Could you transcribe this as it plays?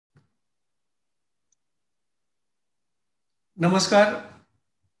नमस्कार.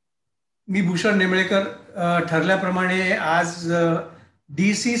 मी भूषण नेमळेकर. ठरल्याप्रमाणे आज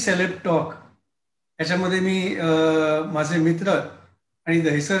DC सेलेब टॉक याच्यामध्ये मी माझे मित्र आणि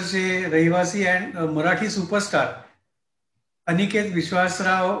दहिसरचे रहिवासी अँड मराठी सुपरस्टार अनिकेत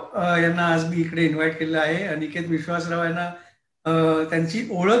विश्वासराव यांना आज मी इकडे इन्व्हाइट केलेलं आहे. अनिकेत विश्वासराव यांना त्यांची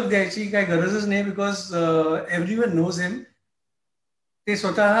ओळख द्यायची काही गरजच नाही, बिकॉज एव्हरीवन नोज हिम. ते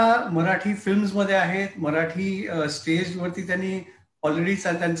स्वतः मराठी फिल्म्समध्ये आहेत, मराठी स्टेजवरती त्यांनी ऑलरेडी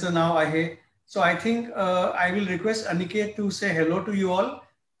त्यांचं नाव आहे. So I think I will request Aniket to say hello to you all,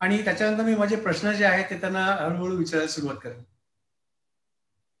 आणि त्याच्यानंतर मी माझे प्रश्न जे आहेत ते त्यांना हळूहळू विचारायला सुरुवात करेन.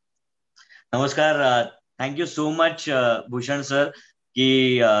 नमस्कार. Thank you so much Bhushan sir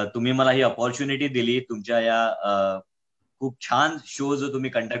की तुम्ही मला ही अपॉर्च्युनिटी दिली तुमच्या या खूप छान शो जो तुम्ही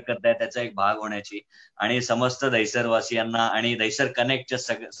कंडक्ट करताय त्याचा एक भाग होण्याची, आणि समस्त दहिसरवासियांना आणि दहिसर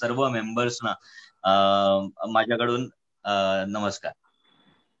कनेक्टच्या सर्व मेंबर्सना माझ्याकडून नमस्कार.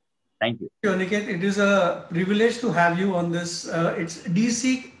 Thank you. Aniket, it is a privilege to have you on this. It's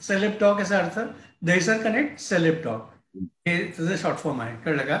DC celeb talk याचा अर्थ दहिसर कनेक्ट सेलेब टॉक, हे त्याचं शॉर्ट फॉर्म आहे,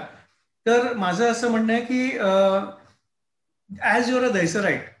 कळलं का? तर माझं असं म्हणणं आहे की ॲज युअर अ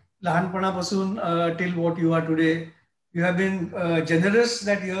दहिसराईट, लहानपणापासून till what you R today, you have been generous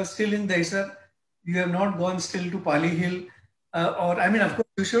that you are still in Dahisar. You have not gone still to Pali Hill, or I mean, of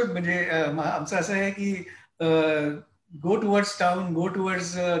course you should. म्हणजे आमचं असं आहे की go towards town, go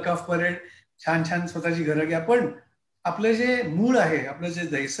towards कफ parade, छान छान स्वतःची घरं घ्या. पण आपलं जे मूळ आहे, आपलं जे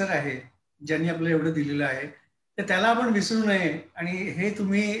दहिसर आहे, ज्यांनी आपल्याला एवढं दिलेलं आहे, तर त्याला आपण विसरू नये. आणि हे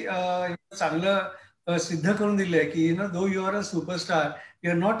तुम्ही चांगलं सिद्ध करून दिलंय की दो you are a superstar,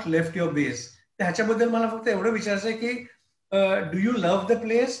 you R not left your base. ह्याच्याबद्दल मला फक्त एवढं विचारायचं आहे की do you love the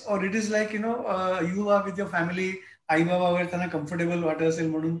place, और it is like you R with your family, आई बाबा वगैरे त्यांना कम्फर्टेबल वाटत असेल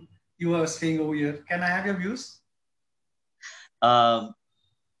म्हणून you R staying over here. Can I have your views?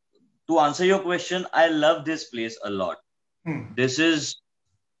 To answer your question, I love this place a lot. This is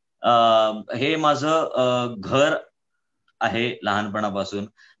हे माझं घर आहे लहानपणापासून,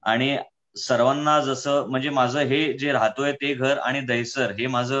 आणि सर्वांना जसं म्हणजे माझं हे जे राहतोय ते घर आणि दहिसर हे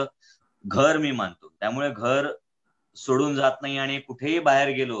माझं घर मी मानतो. त्यामुळे घर सोडून जात नाही, आणि कुठेही बाहेर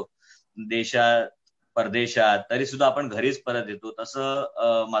गेलो देशात परदेशात तरी सुद्धा आपण घरीच परत येतो.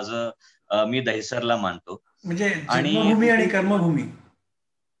 तसं माझं मी दहिसरला मानतो. म्हणजे जन्मभूमी आणि कर्मभूमी.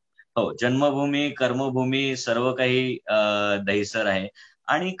 हो, जन्मभूमी कर्मभूमी सर्व काही दहिसर आहे.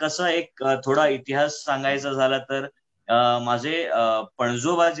 आणि कसं एक थोडा इतिहास सांगायचा झाला तर माझे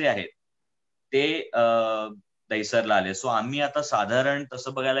पणजोबा जे आहेत ते दहिसरला आले. सो आम्ही आता साधारण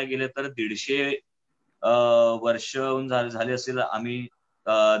तसं बघायला गेलं तर 150 वर्ष झाले असेल आम्ही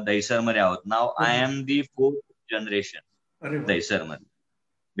दहिसरमध्ये आहोत. नाव I am the 4th generation दहिसरमध्ये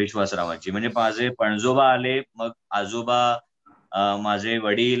विश्वासरावांची. म्हणजे माझे पणजोबा आले, मग आजोबा, माझे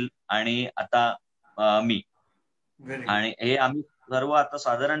वडील, आणि आता मी, आणि हे आम्ही सर्व आता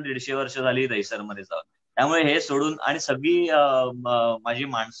साधारण 150 वर्ष झाली दहिसरमध्ये आहोत. त्यामुळे हे सोडून आणि सगळी माझी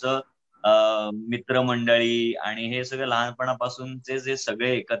माणसं, मित्रमंडळी आणि हे सगळं लहानपणापासूनचे जे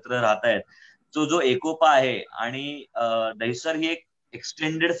सगळे एकत्र राहत आहेत, जो एकोपा आहे. आणि दहिसर ही एक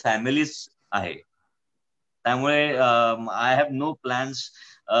एक्सटेंडेड फॅमिलीज आहे. त्यामुळे I have no plans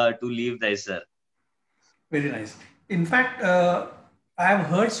to leave Dahisar. Very nice. In fact I have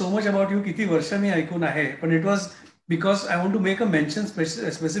heard so much about you. किती वर्ष मी ऐकून आहे, पण it was because I want to make a mention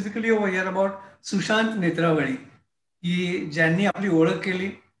specifically over here about Sushant Netravali, की ज्यांनी आपली ओळख केली,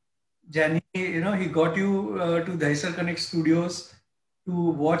 ज्यांनी he got you to Dahisar connect studios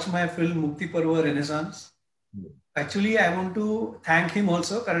to watch my film मुक्ती पर्व Renaissance. Actually, I want to thank him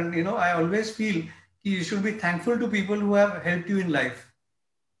also, कारण I always feel की you should be thankful to people who have helped you in life.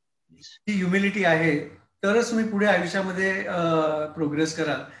 He humility आहे, तरच तुम्ही पुढे आयुष्यामध्ये progress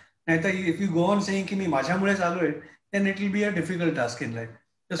कराल. नाहीतर if you go on saying की मी माझ्यामुळेच आलोय, then it will be a difficult task in life.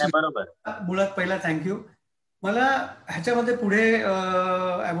 मुळात पहिला थँक्यू. मला ह्याच्यामध्ये पुढे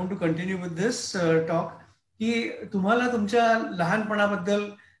I want to continue with this talk, की तुम्हाला तुमच्या लहानपणाबद्दल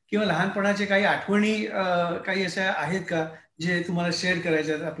किंवा लहानपणाचे काही आठवणी काही अशा आहेत का जे तुम्हाला शेअर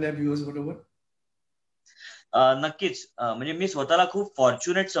करायच्या आहेत आपल्या व्ह्युअर्स बरोबर? नक्कीच. म्हणजे मी स्वतःला खूप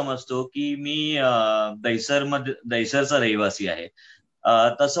फॉर्च्युनेट समजतो की मी दहिसरचा रहिवासी आहे.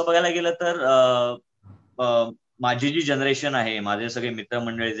 तसं बघायला गेलं तर माझी जी जनरेशन आहे, माझे सगळे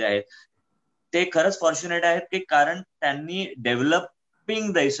मित्रमंडळी जे आहेत ते खरंच फॉर्च्युनेट आहेत, की कारण त्यांनी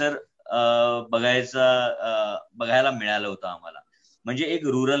डेव्हलपिंग दहिसर बघायला मिळालं होतं आम्हाला. म्हणजे एक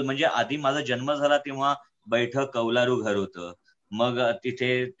रुरल, म्हणजे आधी माझा जन्म झाला तेव्हा बैठक कौलारू घर होतं, मग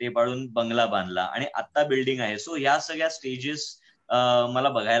तिथे ते पाडून बंगला बांधला, आणि आता बिल्डिंग आहे. सो या सगळ्या स्टेजेस मला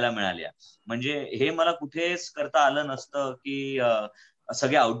बघायला मिळाल्या. म्हणजे हे मला कुठेच करता आलं नसतं की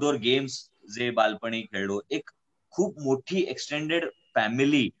सगळे आउटडोर गेम्स जे बालपणी खेळलो, एक खूप मोठी एक्सटेंडेड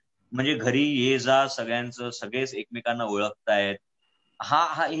फॅमिली, म्हणजे घरी ये जा सगळ्यांचं, सगळेच एकमेकांना ओळखतायत.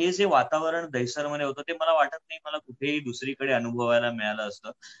 हे जे वातावरण दहिसरमध्ये होतं ते मला वाटत नाही मला कुठेही दुसरीकडे अनुभवायला मिळालं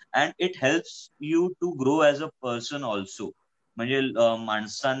असतं. And it helps you to grow as a person also. म्हणजे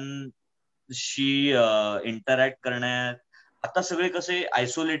माणसांशी इंटरॅक्ट करण्यात आता सगळे कसे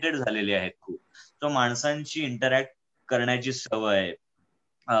आयसोलेटेड झालेले आहेत खूप. तो माणसांशी इंटरॅक्ट करण्याची सवय,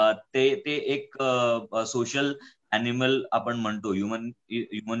 ते ते एक सोशल अॅनिमल आपण म्हणतो.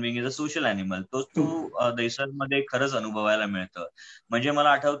 Human being is a social animal. तो दैसरमध्ये खरंच अनुभवायला मिळतं. म्हणजे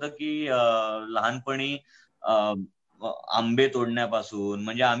मला आठवतं की लहानपणी आंबे तोडण्यापासून,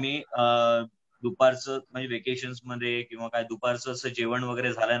 म्हणजे आम्ही दुपारचं म्हणजे वेकेशन्स मध्ये किंवा काय दुपारचं असं जेवण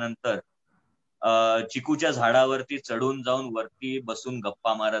वगैरे झाल्यानंतर चिकूच्या झाडावरती चढून जाऊन वरती बसून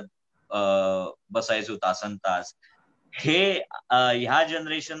गप्पा मारत बसायचो तासन तास. हे ह्या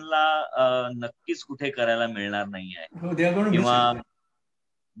जनरेशनला नक्कीच कुठे करायला मिळणार नाही आहे. हो, they are going to miss किंवा it.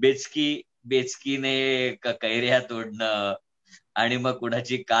 बेचकीने कैऱ्या तोडणं, आणि मग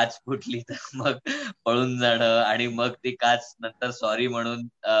कुणाची काच फुटली तर मग पळून जाणं, आणि मग ती काच नंतर सॉरी म्हणून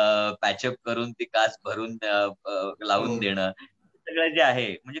पॅचअप करून ती काच भरून लावून हो. देणं. सगळं जे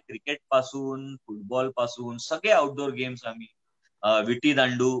आहे म्हणजे क्रिकेट पासून फुटबॉल पासून सगळे आउटडोर गेम्स आम्ही, विटी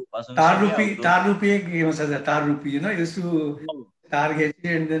दांडू पासून सगळे आउटडोर. तार रुपी एक गेम असायचा, तार रुपी ना, यूज टू तार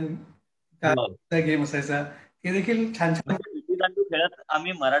घ्यायची अँड देन तार गेम असायचा. ते देखील छान छान. म्हणजे विटी दांडू खेळत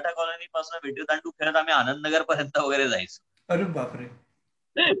आम्ही मराठा कॉलनी पासून विटी दांडू खेळत आम्ही आनंदनगर पर्यंत वगैरे जायचो. अरे बापरे.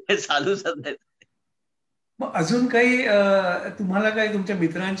 हे चालूच असायचं. मग अजून काही तुम्हाला काही तुमच्या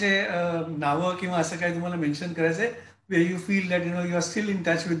मित्रांचे नावं किंवा असं काही तुम्हाला मेन्शन करायचंय, way you feel that you know you are still in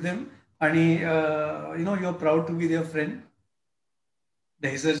touch with them आणि you know you R proud to be there friend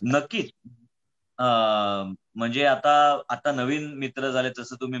Dahisar. नक्कीच. म्हणजे आता आता नवीन मित्र झाले,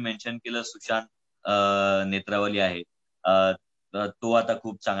 जसं तुम्ही मेन्शन केलं सुशांत नेत्रावली आहे. तो आता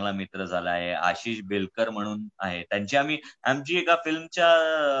खूप चांगला मित्र झाला आहे. आशिष बेलकर म्हणून आहे, आमची एका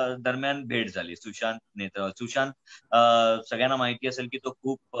फिल्मच्या दरम्यान भेट झाली. सुशांत सगळ्यांना माहिती असेल की तो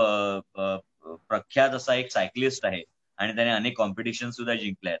खूप प्रख्यात असा एक सायकलिस्ट आहे आणि त्याने अनेक कॉम्पिटिशन सुद्धा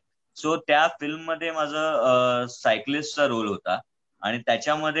जिंकले आहेत. सो त्या फिल्म मध्ये माझं सायकलिस्टचा रोल होता आणि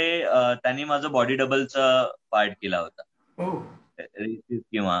त्याच्यामध्ये त्यांनी माझं बॉडी डबलचा पार्ट केला होता. हो.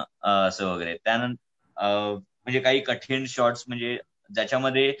 किंवा असं वगैरे. त्यानंतर म्हणजे काही कठीण शॉट्स, म्हणजे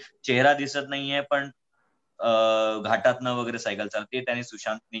ज्याच्यामध्ये चेहरा दिसत नाहीये पण घाटातनं वगैरे सायकल चालते, त्याने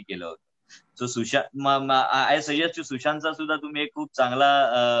सुशांतनी केलं होतं. सो सुशांत, आय सजेस्ट सुशांतचा सुद्धा तुम्ही एक खूप चांगला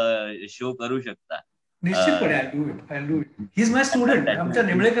शो करू शकता. निश्चितपणे I do it, I do it. He is my student, आमच्या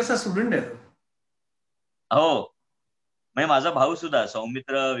नेमळेकरचा स्टुडंट आहे तो. हो, म्हणजे माझा भाऊ सुद्धा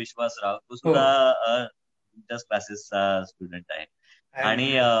सौमित्र विश्वासराव, तो हो. सुद्धा तुमच्याच क्लासेसचा स्टुडंट आहे.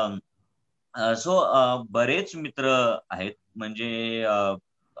 आणि सो बरेच मित्र आहेत, म्हणजे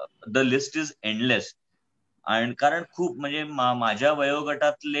द लिस्ट इज एंडलेस. आणि कारण खूप म्हणजे माझ्या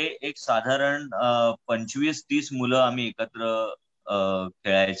वयोगटातले एक साधारण 25-30 मुलं आम्ही एकत्र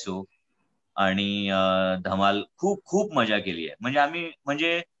खेळायचो आणि धमाल खूप खूप मजा केली आहे. म्हणजे आम्ही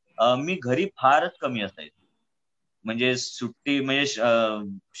म्हणजे मी घरी फारच कमी असायचो. म्हणजे सुट्टी म्हणजे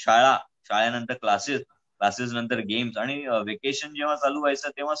शाळेनंतर क्लासेस नंतर गेम्स, आणि वेकेशन जेव्हा चालू व्हायचं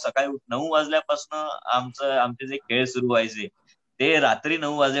तेव्हा सकाळी 9 वाजल्यापासून आमचे जे खेळ सुरू व्हायचे ते रात्री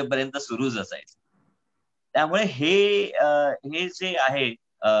 9 वाजेपर्यंत सुरूच असायचे. त्यामुळे हे जे आहे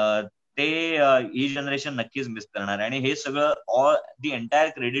ते ही जनरेशन नक्कीच मिस करणार आहे. आणि हे सगळं all the entire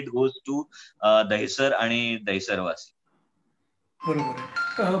credit goes to Dahisar आणि दहिसरवासी. बरोबर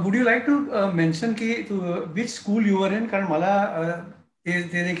आहे. Would you like to mention की which school you are in, कारण मला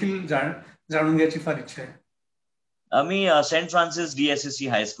ते देखील जाणून घ्यायची फार इच्छा आहे. मी Saint Francis DSSC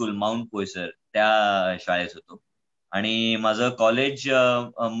high school mount Poisar त्या शाळेत होतो. आणि माझं कॉलेज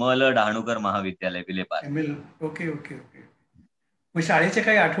डहाणूकर महाविद्यालय विलेपार. ML. Okay okay okay. मग शाळेच्या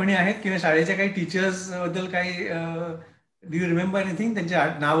काही आठवणी आहेत किंवा शाळेच्या काही टीचर्स बद्दल काही डू यू रिमेंबर एनिथिंग,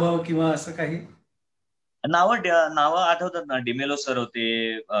 त्यांची नावं किंवा असं काही? नावं आठवतात ना. डिमेलो सर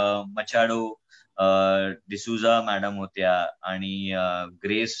होते, मचाडो, डिसूजा मॅडम होत्या, आणि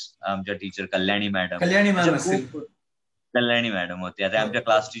ग्रेस आमच्या टीचर कल्याणी मॅडम. कल्याणी अशा मॅम असेल. खूप कल्याणी मॅडम होत्या, त्या आमच्या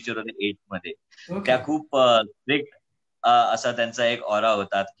क्लास टीचर होत्या 8th मध्ये. ओके. त्या खूप स्ट्रिक्ट असा त्यांचा एक ऑरा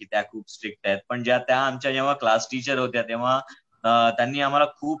होता की त्या खूप स्ट्रिक्ट आहेत. पण त्या आमच्या जेव्हा क्लास टीचर होत्या तेव्हा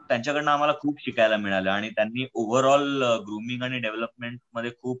त्यांच्याकडनं आम्हाला खूप शिकायला मिळालं, आणि त्यांनी ओव्हरऑल ग्रूमिंग आणि डेव्हलपमेंट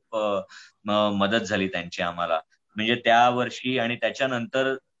मध्ये खूप मदत झाली त्यांची आम्हाला. म्हणजे त्या वर्षी आणि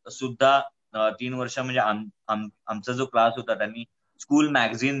त्याच्यानंतर सुद्धा 3 वर्ष म्हणजे आमचा जो क्लास होता त्यांनी स्कूल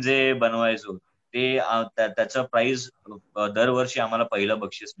मॅगझिन जे बनवायचो ते त्याचं प्राइज दरवर्षी आम्हाला पहिलं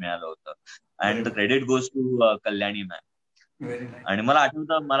बक्षीस मिळालं होतं. And the credit goes to Kalyani ma'am. आणि मला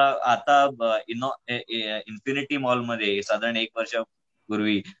आठवतं, मला आता इन्फिनिटी मॉलमध्ये साधारण 1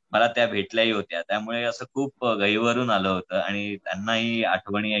 वर्षापूर्वी मला त्या भेटल्याही होत्या. त्यामुळे असं खूप गहिवरून आलं होतं आणि त्यांनाही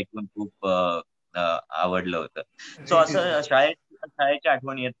आठवणी ऐकून खूप आवडलं होतं. सो असं शाळेच्या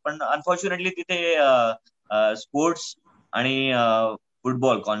आठवणी आहेत. पण अनफॉर्च्युनेटली तिथे स्पोर्ट्स आणि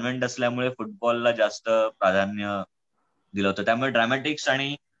फुटबॉल, कॉन्व्हेंट असल्यामुळे फुटबॉलला जास्त प्राधान्य दिलं होतं. त्यामुळे ड्रॅमॅटिक्स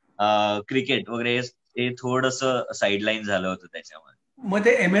आणि क्रिकेट वगैरे हे थोडंसं साईडलाईन झालं होतं त्याच्यामध्ये. मग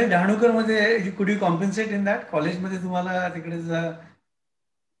ते एम एल डहाणूकर मध्ये कुड यू कॉम्पेन्सेट इन दॅट? कॉलेजमध्ये तुम्हाला तिकडे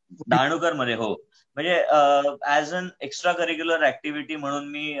डहाणूकर मध्ये हो, म्हणजे as an extra curricular activity म्हणून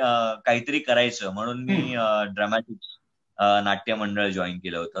मी काहीतरी करायचं म्हणून मी ड्रामॅटिक्स नाट्य मंडळ जॉईन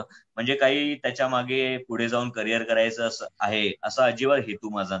केलं होतं. म्हणजे काही त्याच्या मागे पुढे जाऊन करिअर करायचं असं आहे असा अजिबात हेतू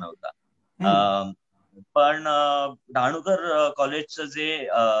माझा नव्हता. पण डहाणूकर कॉलेजचं जे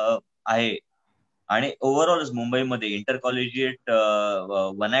आहे आणि ओव्हरऑल मुंबईमध्ये इंटर कॉलेजिएट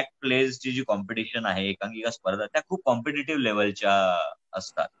वन ऍक्ट प्लेजची जी कॉम्पिटिशन आहे, एकांकिका स्पर्धा, त्या खूप कॉम्पिटिटिव्ह लेवलच्या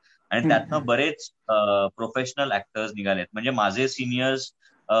असतात आणि त्यातनं बरेच प्रोफेशनल ऍक्टर्स निघालेत. म्हणजे माझे सिनियर्स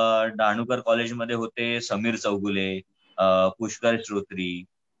डहाणूकर कॉलेजमध्ये होते समीर चौगुले, पुष्कर श्रोत्री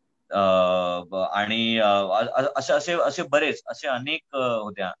आणि असे असे असे बरेच असे अनेक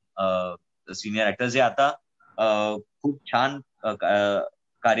होत्या सिनियर ऍक्टर्स जे आता खूप छान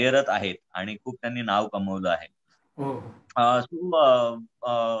कार्यरत आहेत आणि खूप त्यांनी नाव कमवलं आहे.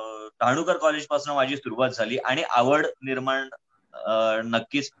 डहाणूकर कॉलेज पासून माझी सुरुवात झाली आणि आवड निर्माण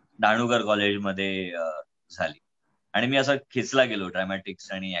नक्कीच डहाणूकर कॉलेजमध्ये झाली आणि मी असं खेचला गेलो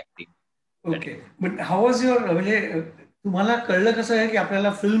ड्रॅमॅटिक्स आणि acting. Okay, but how was your, म्हणजे तुम्हाला कळलं कसं आहे की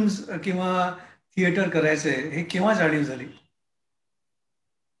आपल्याला फिल्म्स किंवा थिएटर करायचंय, हे केव्हा जाणीव झाली?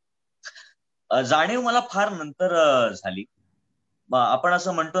 जाणीव मला फार नंतर झाली. आपण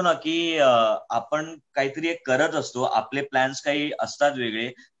असं म्हणतो ना की आपण काहीतरी एक करत असतो, आपले प्लॅन्स काही असतात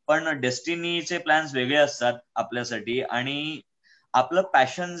वेगळे, पण डेस्टिनीचे प्लॅन्स वेगळे असतात आपल्यासाठी आणि आपलं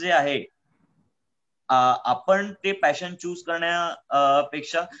पॅशन जे आहे आपण ते पॅशन चूज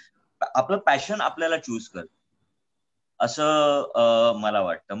करण्यापेक्षा आपलं पॅशन आपल्याला चूज कर असं मला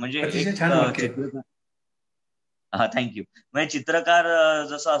वाटतं. म्हणजे अतिशय एक छान वाक्य आहे. चित्रकार, हा थँक्यू. म्हणजे चित्रकार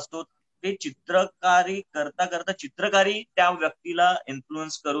जसा असतो ते चित्रकारी करता करता चित्रकारी त्या व्यक्तीला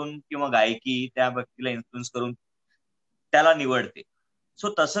इन्फ्लुएन्स करून किंवा गायकी त्या व्यक्तीला इन्फ्लुएन्स करून त्याला निवडते.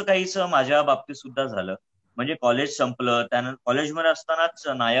 सो तसं काहीच माझ्या बाबतीत सुद्धा झालं. म्हणजे कॉलेज संपलं, त्यानंतर कॉलेजमध्ये असतानाच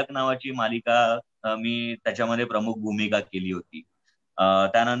नायक नावाची मालिका मी त्याच्यामध्ये प्रमुख भूमिका केली होती.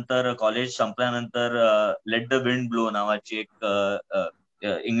 त्यानंतर कॉलेज संपल्यानंतर लेट द विंड ब्लो नावाची एक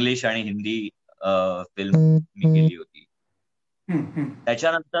इंग्लिश आणि हिंदी फिल्म मी केली होती.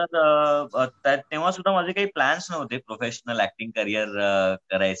 त्याच्यानंतर तेव्हा सुद्धा माझे काही प्लॅन्स नव्हते प्रोफेशनल ऍक्टिंग करिअर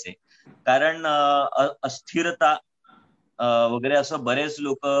करायचे, कारण अस्थिरता वगैरे असं बरेच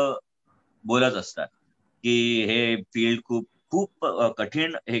लोक बोलत असतात की हे फील्ड खूप खूप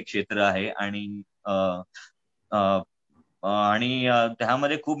कठीण हे क्षेत्र आहे आणि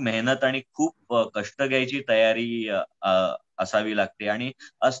त्यामध्ये खूप मेहनत आणि खूप कष्ट घ्यायची तयारी असावी लागते आणि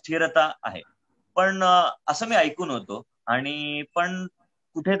अस्थिरता आहे. पण असं मी ऐकून होतो आणि पण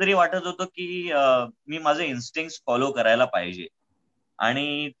कुठेतरी वाटत होतं की मी माझे इन्स्टिंक्ट फॉलो करायला पाहिजे.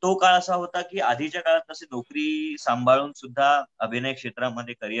 आणि तो काळ असा होता की आधीच्या काळात कसे नोकरी सांभाळून सुद्धा अभिनय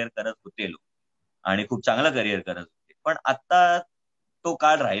क्षेत्रामध्ये करिअर करत होते लोक आणि खूप चांगलं करिअर करत होते. पण आता तो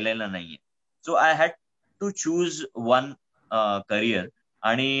काळ राहिलेला नाहीये. So I had to choose one career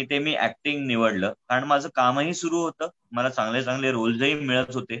आणि ते मी ऍक्टिंग निवडलं, कारण माझं कामही सुरू होतं, मला चांगले चांगले रोल्सही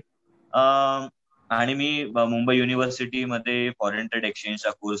मिळत होते. आणि मी मुंबई युनिव्हर्सिटीमध्ये फॉरेन ट्रेड एक्सचेंजचा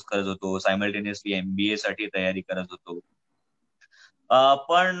कोर्स करत होतो, सायमल्टेनियसली MBA साठी तयारी करत होतो.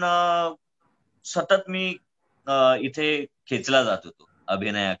 पण सतत मी इथे खेचला जात होतो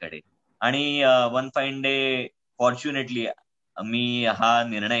अभिनयाकडे आणि वन फाईन डे फॉर्च्युनेटली मी हा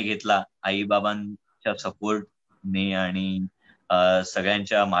निर्णय घेतला आई बाबांच्या सपोर्टने आणि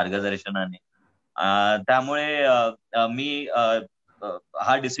सगळ्यांच्या मार्गदर्शनाने. त्यामुळे मी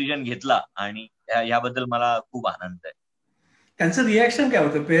हा डिसिजन घेतला आणि ह्याबद्दल मला खूप आनंद आहे. त्यांचं रिॲक्शन काय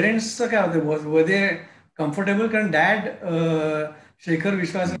होतं, पेरेंट्सचं काय होतं? वर दे कम्फर्टेबल? कारण dad Shekhar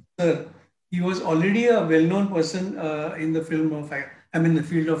Vishwasrao sir, he was already a well non person in the film of, I mean the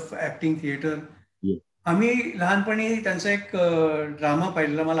field of acting, theatre. आम्ही लहानपणी त्यांचा एक ड्रामा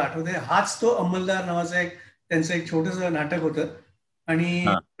पाहिलेला, मला आठवतंय, हाच तो अंमलदार नावाचा एक त्यांचं एक छोटंसं नाटक होतं आणि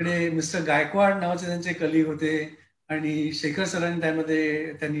इकडे मिस्टर गायकवाड नावाचे त्यांचे कलीग होते आणि शेखर सरांनी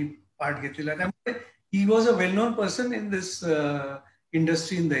त्यामध्ये त्यांनी पार्ट घेतलेला. त्यामुळे he was a well non person in this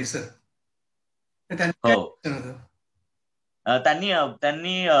industry in Dahisar. तर त्यांचं काय हो. शिक्षण होतं? त्यांनी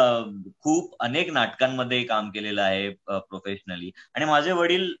त्यांनी खूप अनेक नाटकांमध्ये काम केलेलं आहे प्रोफेशनली. आणि माझे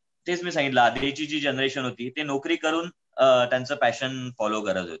वडील, तेच मी सांगितलं, आधीची जी जनरेशन होती ते नोकरी करून त्यांचं पॅशन फॉलो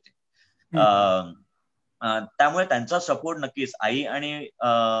करत होते. हम्म. त्यामुळे त्यांचा सपोर्ट नक्कीच, आई आणि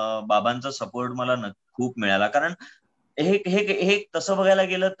बाबांचा सपोर्ट मला खूप मिळाला. कारण हे हे हे तसं बघायला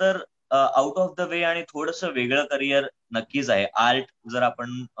गेलं तर आउट ऑफ द वे आणि थोडंसं वेगळं करिअर नक्कीच आहे. आर्ट जर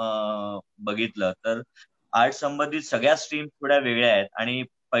आपण बघितलं तर आर्ट संबंधित सगळ्या स्ट्रीम थोड्या वेगळ्या आहेत, आणि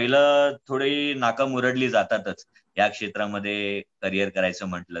पहिलं थोडी नाका मुरडली जातातच या क्षेत्रामध्ये करिअर करायचं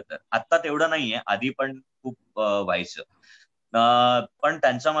म्हटलं तर. आता तेवढं नाहीये, आधी पण खूप व्हायचं. पण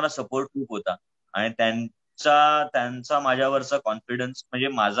त्यांचा मला सपोर्ट खूप होता, आणि त्यांचा माझ्यावरचा कॉन्फिडन्स, म्हणजे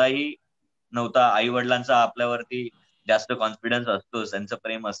माझाही नव्हता, आई वडिलांचा आपल्यावरती जास्त कॉन्फिडन्स असतोच, त्यांचं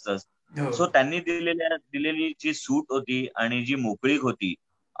प्रेम असतंच. हो. सो त्यांनी दिलेली जी सूट होती आणि जी मोकळीक होती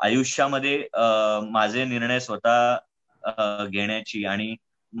आयुष्यामध्ये, माझे निर्णय स्वतः घेण्याची आणि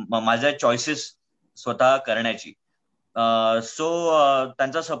माझ्या चॉईसेस स्वतः करण्याची, सो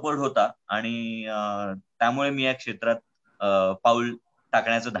त्यांचा सपोर्ट होता. आणि त्यामुळे मी या क्षेत्रात पाऊल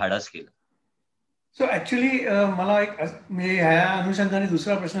टाकण्याचं धाडस केलं. सो ऍक्च्युली मला एक म्हणजे ह्या अनुषंगाने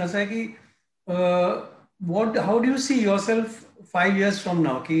दुसरा प्रश्न असा आहे की what how do you see your self 5 years from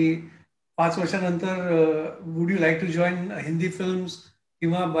नाव, की 5 वर्षानंतर would you like to join Hindi films,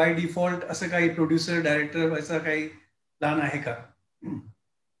 किंवा बाय डिफॉल्ट असं काही प्रोड्युसर डायरेक्टर व्हायचं काही प्लॅन आहे का?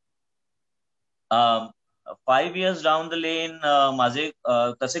 5 years डाऊन द लेन माझे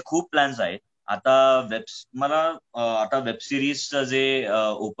तसे खूप प्लॅन्स आहेत. आता मला आता वेब सिरीजचं जे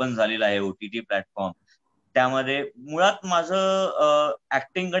ओपन झालेलं आहे OTT प्लॅटफॉर्म, त्यामध्ये मुळात माझं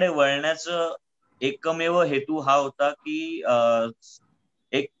ऍक्टिंगकडे वळण्याचं एकमेव हेतू हा होता की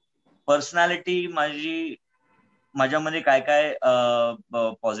एक पर्सनॅलिटी माझ्यामध्ये काय काय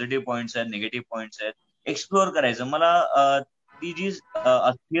पॉझिटिव्ह पॉइंट्स आहेत, निगेटिव्ह पॉइंट्स आहेत, एक्सप्लोअर करायचं मला. ती जी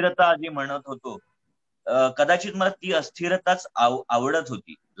अस्थिरता जी म्हणत होतो, कदाचित मला ती अस्थिरताच आवडत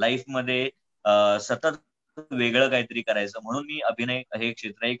होती लाईफमध्ये. सतत वेगळं काहीतरी करायचं, म्हणून मी अभिनय हे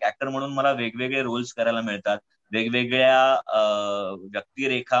क्षेत्र, एक ऍक्टर म्हणून मला वेगवेगळे रोल्स करायला मिळतात, वेगवेगळ्या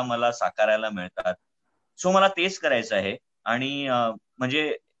व्यक्तिरेखा मला साकारायला मिळतात. सो मला तेच करायचं आहे. आणि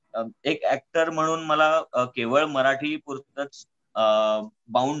म्हणजे एक ऍक्टर म्हणून मला केवळ मराठी पुरतच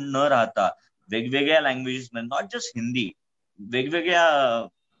बाउंड न राहता वेगवेगळ्या लँग्वेजेस मध्ये, नॉट जस्ट हिंदी, वेगवेगळ्या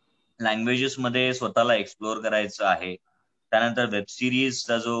लँग्वेजेस मध्ये स्वतःला एक्सप्लोअर करायचं आहे. त्यानंतर वेब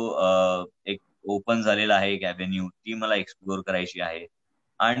सिरीजचा जो एक ओपन झालेला आहे एक अव्हेन्यू, ती मला एक्सप्लोअर करायची आहे.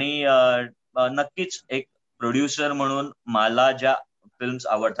 आणि नक्कीच एक प्रोड्युसर म्हणून मला ज्या फिल्म्स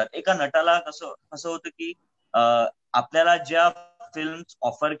आवडतात, एका नटाला कसं कसं होतं की आपल्याला ज्या फिल्म्स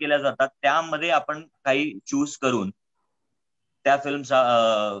ऑफर केल्या जातात त्यामध्ये आपण काही चूज करून त्या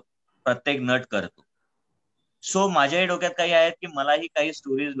फिल्मचा प्रत्येक नट करतो. सो माझ्याही डोक्यात काही आहेत की मलाही काही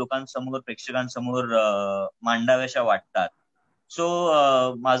स्टोरीज लोकांसमोर, प्रेक्षकांसमोर मांडाव्याशा वाटतात.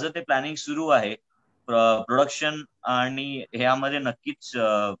 सो माझं ते प्लॅनिंग सुरू आहे. प्रोडक्शन आणि ह्यामध्ये नक्कीच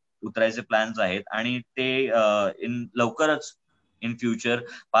उतरायचे प्लॅन्स आहेत, आणि ते लवकरच इन फ्युचर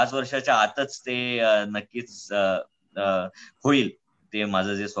 5 वर्षाच्या आतच ते नक्कीच होईल. ते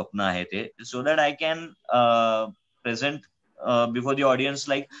माझं जे स्वप्न आहे ते, so that I can present before the audience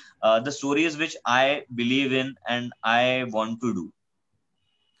like the stories which I believe in and I want to do.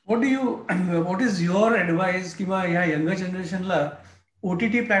 What is your advice, किंवा ह्या यंगर जनरेशनला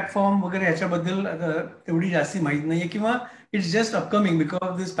OTT प्लॅटफॉर्म वगैरे ह्याच्याबद्दल तेवढी जास्ती माहीत नाहीये, किंवा it's just upcoming because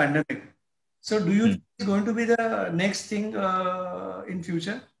of this pandemic. So do you think it's going to be the next thing in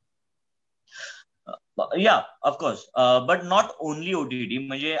future? Yeah, of course, but not only OTT.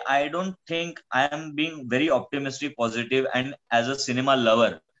 म्हणजे I don't think I am being very optimistic, positive, and as a cinema lover,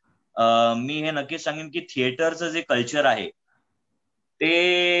 मी हे नक्कीच सांगेन की थिएटरचं जे culture आहे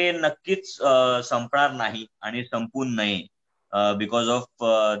ते नक्कीच संपणार नाही आणि संपू नये, because of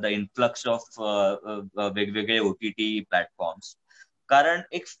the influx of वेगवेगळे OTT प्लॅटफॉर्म्स. कारण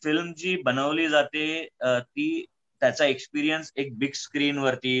एक फिल्म जी बनवली जाते, ती त्याचा एक्सपिरियन्स एक बिग स्क्रीन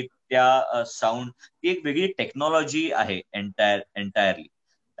वरती, त्या साऊंड, ती एक वेगळी टेक्नॉलॉजी आहे एंटायरली.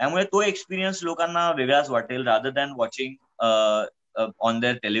 त्यामुळे तो एक्सपिरियन्स लोकांना वेगळाच वाटेल, rather than watching on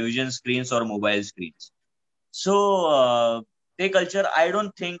their television screens और मोबाईल स्क्रीन्स. सो ते कल्चर आय डोंट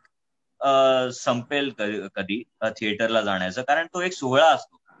थिंक संपेल कधी थिएटरला जाण्याचं, कारण तो एक सोहळा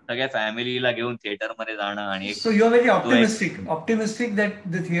असतो, सगळ्या फॅमिलीला घेऊन थिएटरमध्ये जाणं, आणि एक So you're very तो एक optimistic that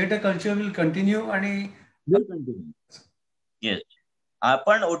the theater culture will continue आणि विल कंटिन्यू. येस.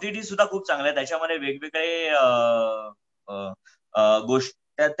 पण OTT सुद्धा खूप चांगलं आहे, त्याच्यामध्ये वेगवेगळे गोष्ट,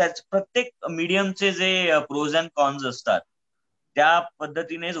 प्रत्येक मीडियमचे जे प्रोज अँड कॉन्स असतात, त्या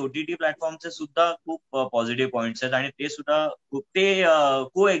पद्धतीनेच OTT प्लॅटफॉर्मचे सुद्धा खूप पॉझिटिव्ह पॉइंट्स आहेत आणि ते सुद्धा खूप ते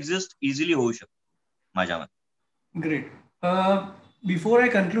को एक्झिस्ट इझिली होऊ शकतो माझ्या मते. Great. Before I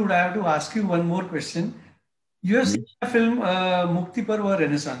conclude, I have to ask you one more question. You have seen a film, Mukti Parva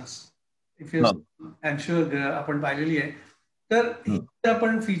Renaissance. If you, I'm sure आपण पाहिलेली आहे. तर ही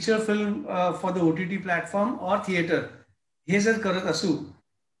आपण feature film for the OTT platform और थिएटर हे जर करत असू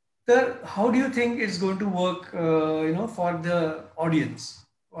तर how do you think it's going to work for the audience?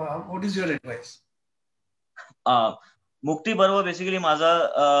 What is your advice? मुक्ती पर्व बेसिकली माझा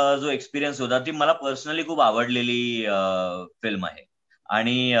जो एक्सपिरियन्स होता ती मला पर्सनली खूप आवडलेली फिल्म आहे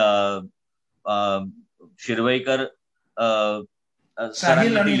आणि शिरवईकर साहिल सरांनी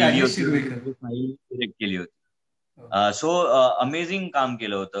ती आणि लिहिली राजेश होती आणि शिरवेकर. त्यांनी फाईल सिलेक्ट केली होती. सो अमेझिंग काम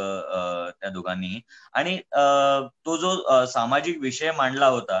केलं होतं त्या दोघांनी आणि तो जो सामाजिक विषय मांडला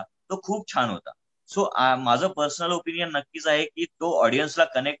होता तो खूप छान होता. सो माझं पर्सनल ओपिनियन नक्कीच आहे की तो ऑडियन्सला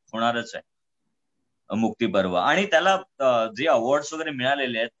कनेक्ट होणारच आहे मुक्ती पर्व आणि त्याला जे अवॉर्ड्स वगैरे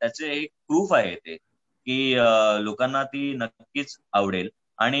मिळालेले आहेत त्याचे एक प्रूफ आहे ते की लोकांना ती नक्कीच आवडेल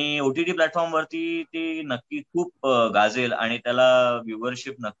आणि OTT प्लॅटफॉर्म वरती ती नक्की खूप गाजेल आणि त्याला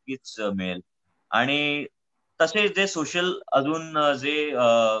व्ह्युअरशिप नक्कीच मिळेल आणि तसे जे सोशल अजून जे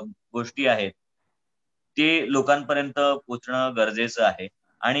गोष्टी आहेत ते लोकांपर्यंत पोहोचणं गरजेचं आहे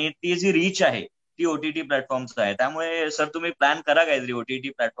आणि ती जी रीच आहे ती OTT प्लॅटफॉर्मचं आहे. त्यामुळे सर तुम्ही प्लॅन करा काहीतरी OTT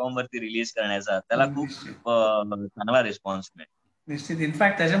प्लॅटफॉर्म वरती रिलीज करण्याचा. त्याला खूप चांगला रिस्पॉन्स मिळेल. निश्चित.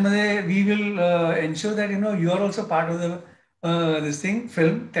 इनफॅक्ट त्याच्यामध्ये we will ensure that you R also part of the this thing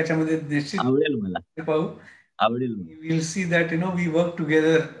film. त्याच्यामध्ये आवडेल मला. निश्चित पाहू. आवडेल. We'll see that we work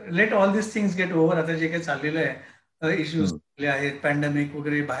together. Let all these things get over. आता जे काही चाललेलं आहे इश्यूज आहेत पॅन्डेमिक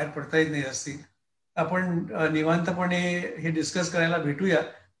वगैरे बाहेर पडता येत नाही जास्ती. आपण निवांतपणे हे डिस्कस करायला भेटूया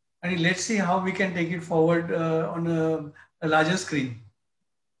आणि let's see how we can take it forward on a larger screen.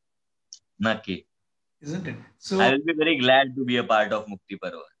 नक्की. Isn't it? So I will be very glad to be a part of मुक्ती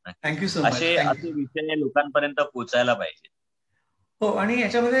पर्व. Thank you so much. असे विषय लोकांपर्यंत पोहोचायला पाहिजे. हो आणि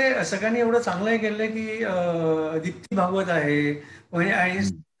याच्यामध्ये सगळ्यांनी एवढं चांगलं केलंय की दीप्ती भागवत आहे आणि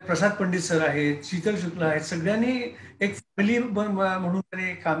प्रसाद पंडित सर आहेत, शीतल शुक्ला आहेत, सगळ्यांनी एक फॅमिली म्हणून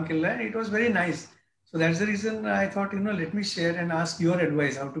त्यांनी काम केलं आहे. It was very nice. So that's the reason I thought let me share and ask your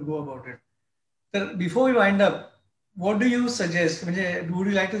advice how to go about it. तर before we wind up what do you suggest? म्हणजे would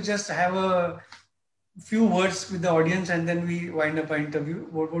you like to just have a few words with the audience and then we wind up our interview?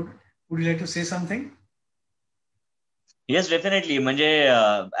 Would you like to say something? Yes definitely. म्हणजे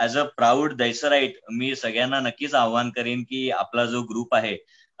as a proud दहिसराईट मी सगळ्यांना नक्कीच आव्हान करेन की आपला जो group आहे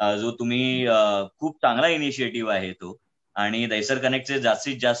जो तुम्ही खूप चांगला इनिशिएटिव्ह आहे तो आणि दहिसर कनेक्टचे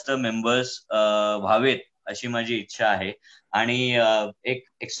जास्तीत जास्त मेंबर्स व्हावेत अशी माझी इच्छा आहे आणि एक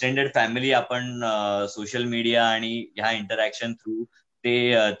एक्सटेंडेड फॅमिली आपण सोशल मीडिया आणि ह्या इंटरॅक्शन थ्रू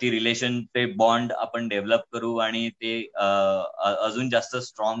ती रिलेशन ते बॉन्ड आपण डेव्हलप करू आणि ते अजून जास्त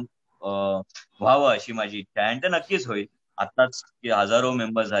स्ट्रॉंग व्हावं अशी माझी इच्छा आहे आणि ते नक्कीच होईल. आताच हजारो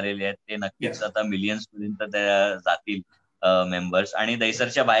मेंबर्स झालेले आहेत ते नक्कीच आता मिलियन्स पर्यंत जातील मेंबर्स आणि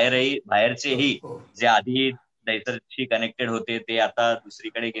दहिसरच्या बाहेरचेही जे आधी दहिसरशी कनेक्टेड होते ते आता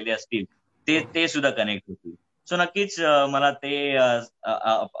दुसरीकडे गेले असतील ते सुद्धा कनेक्ट होतील. सो नक्कीच मला ते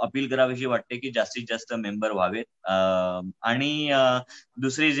अपील करावीशी वाटते की जास्तीत जास्त मेंबर व्हावेत आणि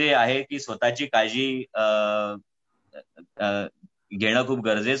दुसरी जे आहे की स्वतःची काळजी घेणं खूप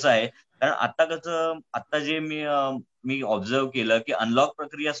गरजेचं आहे. कारण आता जे मी ऑब्झर्व केलं की अनलॉक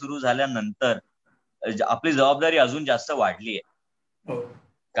प्रक्रिया सुरू झाल्यानंतर आपली जबाबदारी अजून जास्त वाढली आहे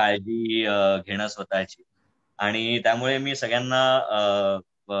काळजी घेणं स्वतःची आणि त्यामुळे मी सगळ्यांना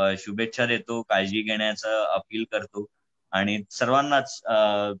शुभेच्छा देतो, काळजी घेण्याचं अपील करतो आणि सर्वांनाच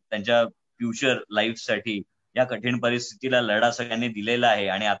त्यांच्या फ्युचर लाईफसाठी या कठीण परिस्थितीला लढा सगळ्यांनी दिलेला आहे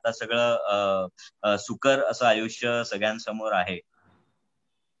आणि आता सगळं सुकर असं आयुष्य सगळ्यांसमोर आहे.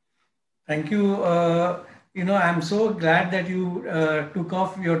 Thank you. I'm so glad that you took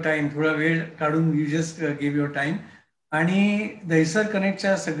off your time. थोडा वेळ काढून you just gave your time. आणि दहिसर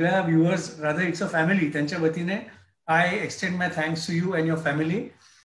कनेक्टच्या सगळ्या viewers rather it's a family त्यांच्या वतीने I extend my thanks to you and your family.